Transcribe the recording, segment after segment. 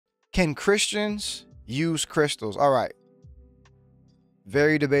Can Christians use crystals? All right.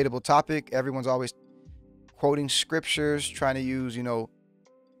 Very debatable topic. Everyone's always quoting scriptures, trying to use,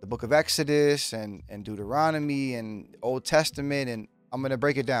 the book of Exodus and Deuteronomy and Old Testament. And I'm going to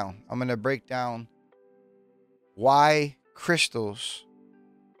break it down. I'm going to break down why crystals,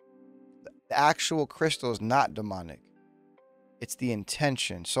 the actual crystal, is not demonic. It's the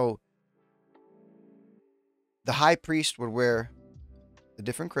intention. So the high priest would wear the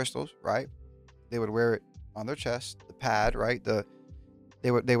different crystals, right? They would wear it on their chest, the pad, right?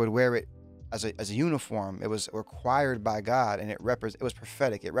 They would wear it as a uniform. It was required by God, and it was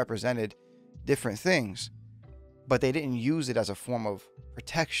prophetic. It represented different things, but they didn't use it as a form of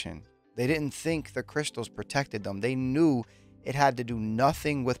protection. They didn't think the crystals protected them. They knew it had to do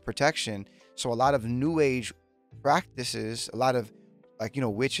nothing with protection. So a lot of New Age practices, a lot of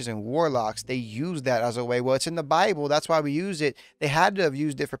witches and warlocks, they use that as a way. Well, it's in the Bible, that's why we use it. They had to have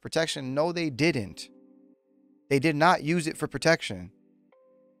used it for protection. No, they didn't. They did not use it for protection.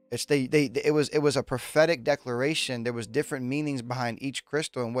 It was a prophetic declaration. There was different meanings behind each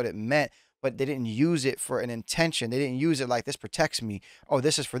crystal and what it meant, but they didn't use it for an intention. They didn't use it like, this protects me. Oh,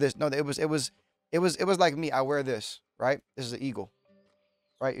 this is for this. No, it was like me. I wear this, right? This is an eagle,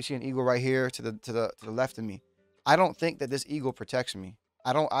 right? You see an eagle right here to the left of me. I don't think that this eagle protects me.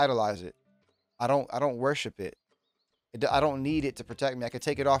 I don't idolize it. I don't worship it. I don't need it to protect me. I could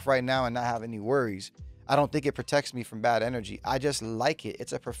take it off right now and not have any worries. I don't think it protects me from bad energy. I just like it.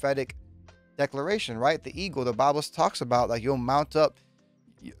 It's a prophetic declaration, right? The eagle, the Bible talks about, like, you'll mount up,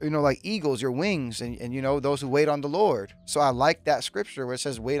 like eagles, your wings, and those who wait on the Lord. So I like that scripture where it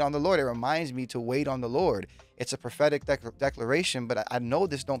says wait on the Lord. It reminds me to wait on the Lord. It's a prophetic declaration, but I know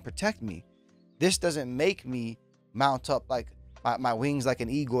this don't protect me. This doesn't make me mount up like my wings like an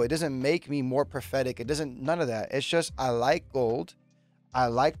eagle. It doesn't make me more prophetic. It doesn't, none of that. It's just, I like gold. I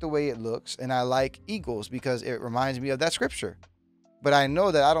like the way it looks, and I like eagles because it reminds me of that scripture. But I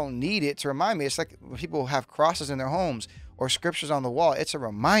know that I don't need it to remind me. It's like when people have crosses in their homes or scriptures on the wall. It's a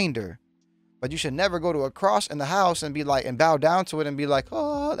reminder. But you should never go to a cross in the house and be like, and bow down to it and be like,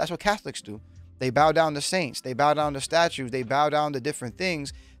 oh, that's what Catholics do. They bow down to saints. They bow down to statues. They bow down to different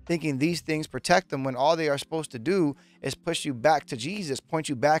things, thinking these things protect them, when all they are supposed to do is push you back to Jesus, point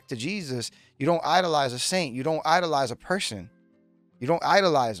you back to Jesus. You don't idolize a saint. You don't idolize a person. You don't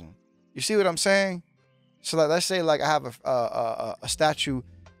idolize them. You see what I'm saying? So let's say I have a statue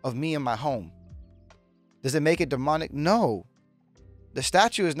of me in my home. Does it make it demonic? No. The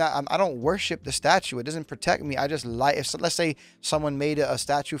statue is not, I don't worship the statue. It doesn't protect me. I just like, let's say someone made a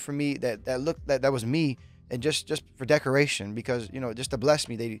statue for me that was me, and just for decoration, because, just to bless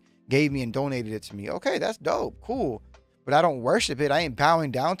me, they gave me and donated it to me. Okay, that's dope. Cool. But I don't worship it. I ain't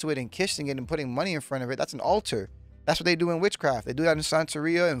bowing down to it and kissing it and putting money in front of it. That's an altar. That's what they do in witchcraft. They do that in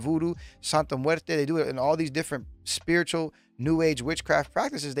Santeria and voodoo, Santa Muerte. They do it in all these different spiritual New Age witchcraft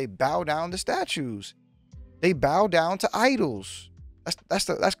practices. They bow down to statues. They bow down to idols.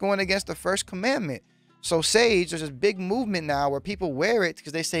 That's going against the first commandment. So sage, there's this big movement now where people wear it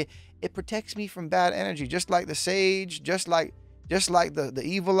because they say it protects me from bad energy. Just like the sage, just like the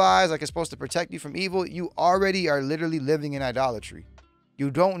evil eyes, like it's supposed to protect you from evil. You already are literally living in idolatry. You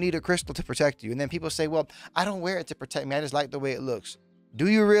don't need a crystal to protect you. And then people say, well, I don't wear it to protect me. I just like the way it looks. Do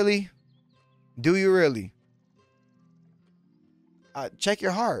you really? Do you really? Check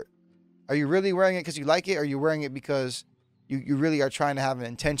your heart. Are you really wearing it because you like it? Or are you wearing it because you really are trying to have an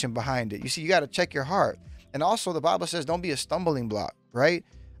intention behind it? You see, you got to check your heart. And also the Bible says don't be a stumbling block, right?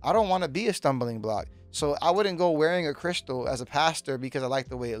 I don't want to be a stumbling block. So I wouldn't go wearing a crystal as a pastor because I like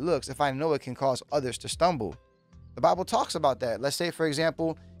the way it looks if I know it can cause others to stumble. The Bible talks about that. Let's say, for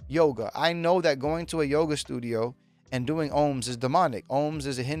example, yoga. I know that going to a yoga studio and doing ohms is demonic. Ohms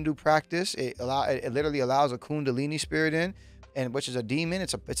is a Hindu practice. It literally allows a kundalini spirit in, and which is a demon.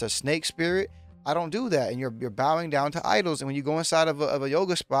 It's a snake spirit. I don't do that. And you're bowing down to idols. And when you go inside of a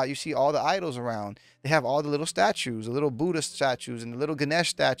yoga spot, you see all the idols around. They have all the little statues, the little Buddha statues and the little Ganesh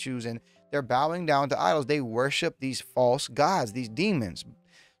statues, and they're bowing down to idols. They worship these false gods, these demons.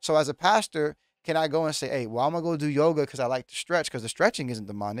 So as a pastor, can I go and say, hey, well, I'm going to go do yoga because I like to stretch, because the stretching isn't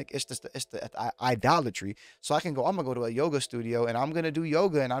demonic. It's the idolatry. So I'm going to go to a yoga studio and I'm going to do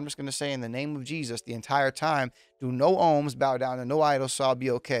yoga, and I'm just going to say in the name of Jesus the entire time, do no ohms, bow down to no idols, so I'll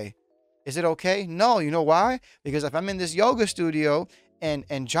be okay. Is it okay? No. You know why? Because if I'm in this yoga studio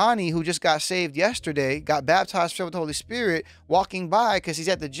and Johnny, who just got saved yesterday, got baptized, filled with the Holy Spirit, walking by because he's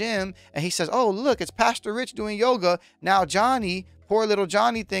at the gym, and he says, oh, look, it's Pastor Rich doing yoga. Now Johnny, poor little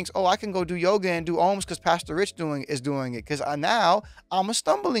Johnny, thinks, oh, I can go do yoga and do ohms because Pastor Rich is doing it, because now I'm a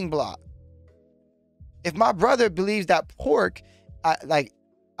stumbling block. If my brother believes that pork, I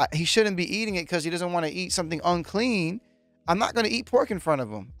He shouldn't be eating it because he doesn't want to eat something unclean. I'm not going to eat pork in front of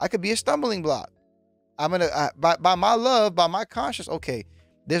him. I could be a stumbling block. I'm going to, by my love, by my conscience, okay,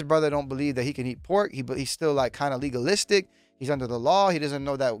 this brother don't believe that he can eat pork. He's still like kind of legalistic. He's under the law. He doesn't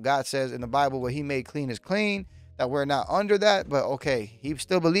know that God says in the Bible what he made clean is clean, that we're not under that. But okay, he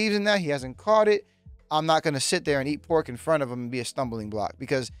still believes in that. He hasn't caught it. I'm not going to sit there and eat pork in front of him and be a stumbling block,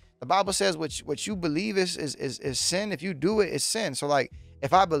 because the Bible says what you believe is sin. If you do it, it's sin. So like,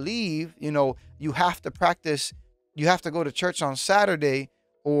 if I believe, you have to practice, you have to go to church on Saturday,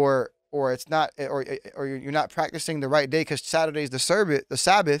 or it's not, or you're not practicing the right day because Saturday's the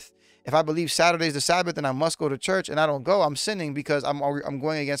Sabbath. If I believe Saturday's the Sabbath and I must go to church and I don't go, I'm sinning because I'm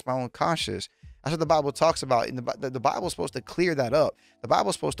going against my own conscience. That's what the Bible talks about. And the Bible's supposed to clear that up. The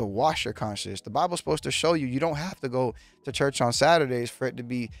Bible's supposed to wash your conscience. The Bible's supposed to show you don't have to go to church on Saturdays for it to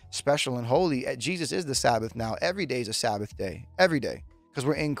be special and holy. Jesus is the Sabbath now. Every day is a Sabbath day. Every day. Because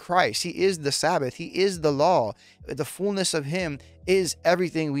we're in Christ. He is the Sabbath. He is the law. The fullness of him is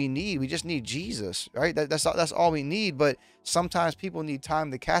everything we need. We just need Jesus, right? That's all we need. But sometimes people need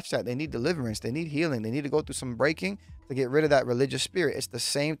time to catch that. They need deliverance. They need healing. They need to go through some breaking to get rid of that religious spirit. It's the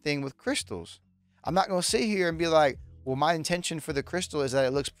same thing with crystals. I'm not going to sit here and be like, well, my intention for the crystal is that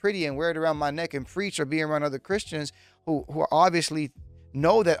it looks pretty and wear it around my neck and preach, or be around other Christians who are obviously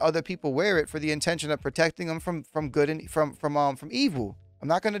know that other people wear it for the intention of protecting them from good and from evil. I'm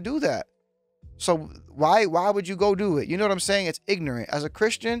not going to do that. So why would you go do it? You know what I'm saying? It's ignorant. As a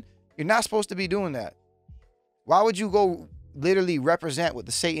Christian, you're not supposed to be doing that. Why would you go literally represent what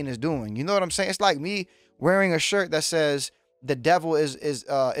the Satan is doing? You know what I'm saying? It's like me wearing a shirt that says the devil is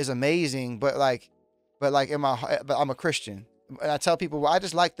amazing, but I'm a Christian. And I tell people, well, I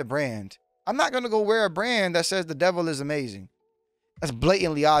just like the brand. I'm not going to go wear a brand that says the devil is amazing. That's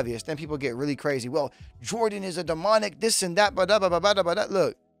blatantly obvious. Then people get really crazy. Well, Jordan is a demonic, this and that, but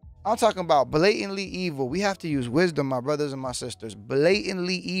look, I'm talking about blatantly evil. We have to use wisdom, my brothers and my sisters.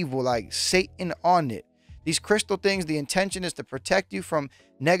 Blatantly evil, like Satan on it. These crystal things, the intention is to protect you from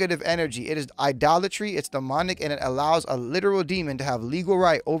negative energy. It is idolatry, it's demonic, and it allows a literal demon to have legal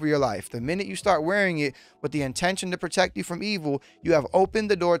right over your life. The minute you start wearing it with the intention to protect you from evil, you have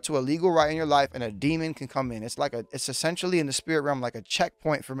opened the door to a legal right in your life, and a demon can come in. It's essentially in the spirit realm like a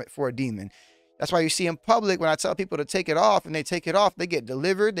checkpoint for a demon. That's why you see in public, when I tell people to take it off and they take it off, they get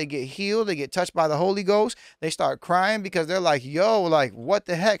delivered, they get healed, they get touched by the Holy Ghost. They start crying because they're like, yo, like, what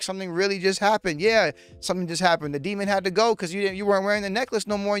the heck? Something really just happened. Yeah, something just happened. The demon had to go because you weren't wearing the necklace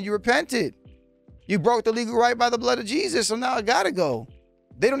no more and you repented. You broke the legal right by the blood of Jesus, so now I gotta go.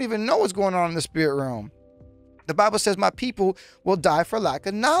 They don't even know what's going on in the spirit realm. The Bible says my people will die for lack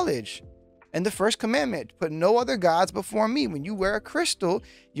of knowledge. And the first commandment, put no other gods before me. When you wear a crystal,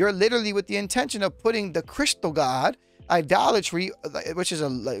 you're literally with the intention of putting the crystal god, idolatry, which is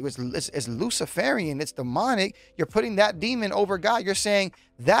it's Luciferian, it's demonic. You're putting that demon over God. You're saying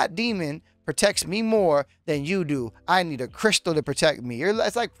that demon protects me more than you do. I need a crystal to protect me.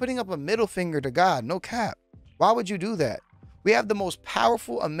 It's like putting up a middle finger to God. No cap. Why would you do that? We have the most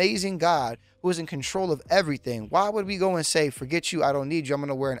powerful, amazing God who is in control of everything. Why would we go and say, forget you, I don't need you, I'm going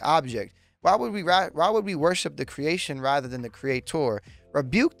to wear an object? Why would we worship the creation rather than the creator?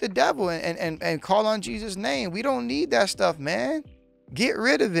 Rebuke the devil and call on Jesus' name. We don't need that stuff, man. Get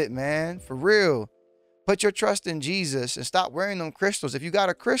rid of it, man. For real. Put your trust in Jesus and stop wearing them crystals. If you got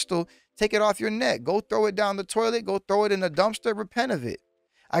a crystal, take it off your neck. Go throw it down the toilet. Go throw it in the dumpster. Repent of it.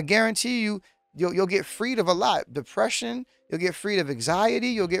 I guarantee you'll get freed of a lot. Depression. You'll get freed of anxiety.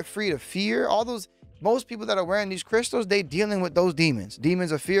 You'll get freed of fear. All those. Most people that are wearing these crystals, they dealing with those demons.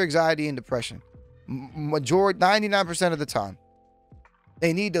 Demons of fear, anxiety, and depression. 99% of the time.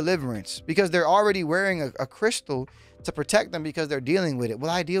 They need deliverance because they're already wearing a crystal to protect them because they're dealing with it.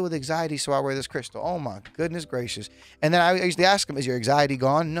 Well, I deal with anxiety, so I wear this crystal. Oh my goodness gracious. And then I usually ask them, is your anxiety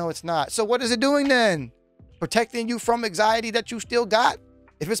gone? No, it's not. So what is it doing then? Protecting you from anxiety that you still got?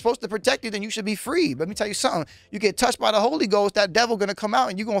 If it's supposed to protect you, then you should be free. Let me tell you something. You get touched by the Holy Ghost, that devil going to come out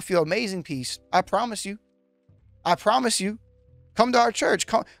and you're going to feel amazing peace. I promise you. I promise you. Come to our church.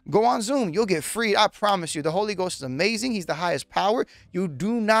 Go on Zoom. You'll get freed. I promise you. The Holy Ghost is amazing. He's the highest power. You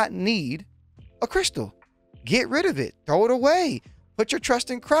do not need a crystal. Get rid of it. Throw it away. Put your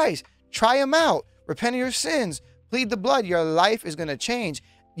trust in Christ. Try him out. Repent of your sins. Plead the blood. Your life is going to change.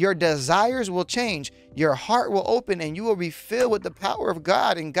 Your desires will change. Your heart will open and you will be filled with the power of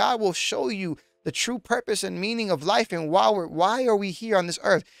God. And God will show you the true purpose and meaning of life and why are we here on this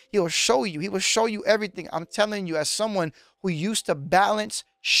earth. He will show you. He will show you everything. I'm telling you, as someone who used to balance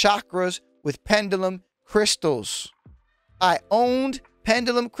chakras with pendulum crystals. I owned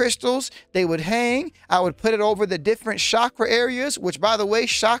pendulum crystals. They would hang. I would put it over the different chakra areas, which, by the way,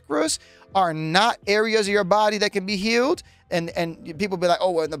 chakras are not areas of your body that can be healed. And people be like,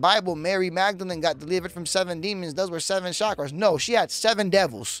 oh, well, in the Bible, Mary Magdalene got delivered from 7 demons. Those were 7 chakras. No, she had 7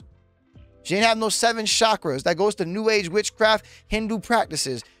 devils. She ain't have no 7 chakras. That goes to New Age witchcraft, Hindu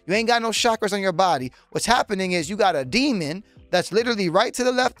practices. You ain't got no chakras on your body. What's happening is you got a demon that's literally right to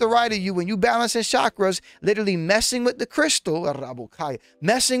the left or right of you when you balance in chakras, literally messing with the crystal,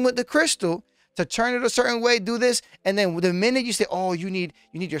 messing with the crystal to turn it a certain way, do this. And then the minute you say, oh, you need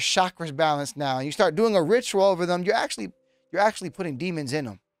your chakras balanced now, and you start doing a ritual over them, you're actually putting demons in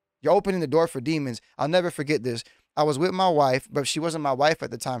them. You're opening the door for demons. I'll never forget this. I was with my wife, but she wasn't my wife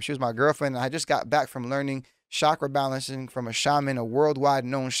at the time. She was my girlfriend. And I just got back from learning chakra balancing from a shaman, a worldwide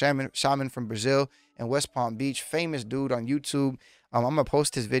known shaman from Brazil and West Palm Beach, famous dude on YouTube. I'm going to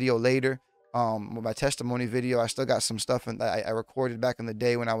post his video later, with my testimony video. I still got some stuff I recorded back in the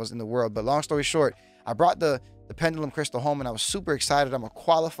day when I was in the world. But long story short, I brought the pendulum crystal home and I was super excited. I'm a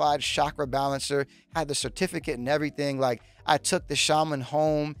qualified chakra balancer, had the certificate and everything. Like, I took the shaman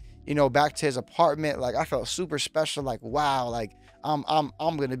home, you know, back to his apartment. Like, I felt super special. Like, wow, like I'm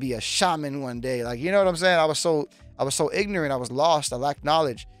gonna be a shaman one day. Like, you know what I'm saying? I was so ignorant. I was lost. I lacked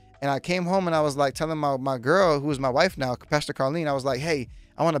knowledge. And I came home and I was like telling my girl, who is my wife now, Pastor Carlene, I was like, hey,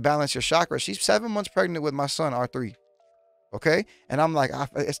 I want to balance your chakra. She's 7 months pregnant with my son, R3. Okay. And I'm like, I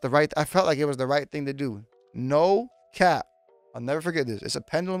felt like it was the right thing to do. No cap. I'll never forget this. It's a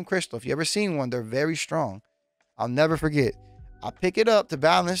pendulum crystal. If you ever seen one, they're very strong. I'll never forget. I pick it up to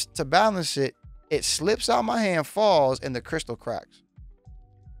balance it. It slips out my hand, falls, and the crystal cracks.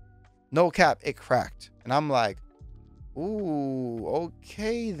 No cap, it cracked. And I'm like, ooh,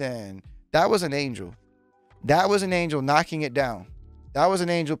 okay then. That was an angel. That was an angel knocking it down. That was an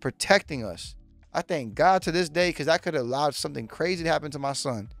angel protecting us. I thank God to this day, because that could have allowed something crazy to happen to my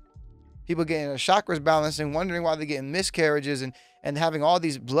son. People getting their chakras balanced and wondering why they're getting miscarriages and having all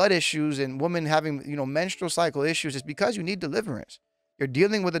these blood issues, and women having, you know, menstrual cycle issues. It's because you need deliverance. You're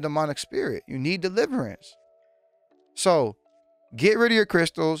dealing with a demonic spirit. You need deliverance. So get rid of your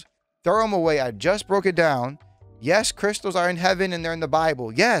crystals, throw them away. I just broke it down. Yes, crystals are in heaven and they're in the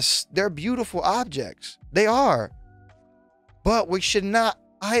Bible. Yes, they're beautiful objects. They are. But we should not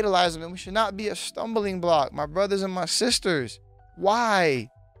idolize them, and we should not be a stumbling block, my brothers and my sisters. Why?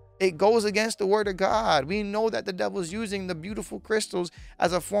 It goes against the word of God. We know that the devil's using the beautiful crystals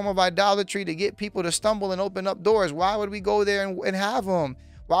as a form of idolatry to get people to stumble and open up doors. Why would we go there and have them?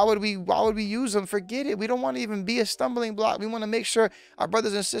 Why would we use them? Forget it. We don't want to even be a stumbling block. We want to make sure our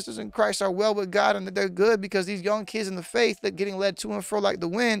brothers and sisters in Christ are well with God and that they're good, because these young kids in the faith that getting led to and fro like the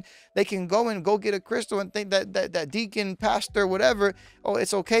wind, they can go get a crystal and think that deacon, pastor, whatever, oh,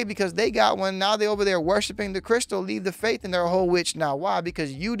 it's okay because they got one. Now they over there worshiping the crystal, leave the faith, and they're a whole witch now. Why?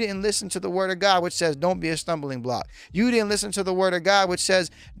 Because you didn't listen to the word of God, which says don't be a stumbling block. You didn't listen to the word of God, which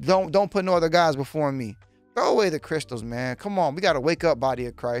says don't put no other gods before me. Throw away the crystals, man. Come on. We got to wake up, body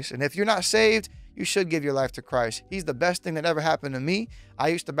of Christ. And if you're not saved, you should give your life to Christ. He's the best thing that ever happened to me. I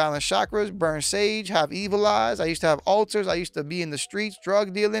used to balance chakras, burn sage, have evil eyes. I used to have altars. I used to be in the streets,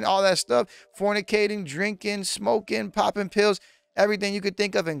 drug dealing, all that stuff, fornicating, drinking, smoking, popping pills, everything you could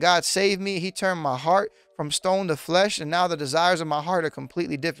think of. And God saved me. He turned my heart from stone to flesh, and now the desires of my heart are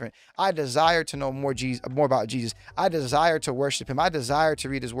completely different. I desire to know more about Jesus. I desire to worship him. I desire to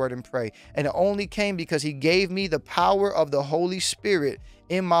read his word and pray. And it only came because he gave me the power of the Holy Spirit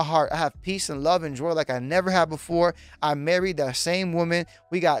in my heart. I have peace and love and joy like I never had before. I married that same woman.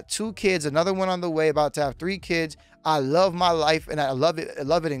 We got 2 kids, another one on the way, about to have 3 kids. I love my life, and I love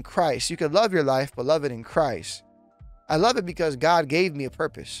it in Christ. You could love your life, but love it in Christ. I love it because God gave me a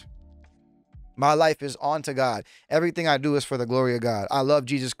purpose. My life is on to God. Everything I do is for the glory of God. I love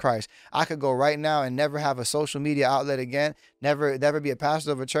Jesus Christ. I could go right now and never have a social media outlet again, never be a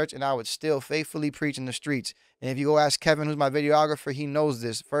pastor of a church, and I would still faithfully preach in the streets. And if you go ask Kevin, who's my videographer, he knows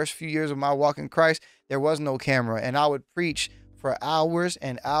this. First few years of my walk in Christ, there was no camera, and I would preach for hours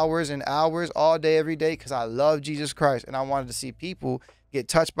and hours and hours all day, every day, because I love Jesus Christ, and I wanted to see people get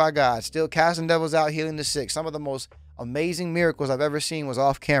touched by God, still casting devils out, healing the sick. Some of the most amazing miracles I've ever seen was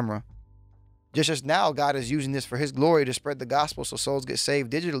off camera. Just as now, God is using this for his glory to spread the gospel so souls get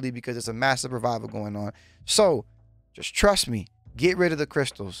saved digitally, because it's a massive revival going on. So just trust me. Get rid of the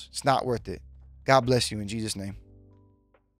crystals. It's not worth it. God bless you in Jesus' name.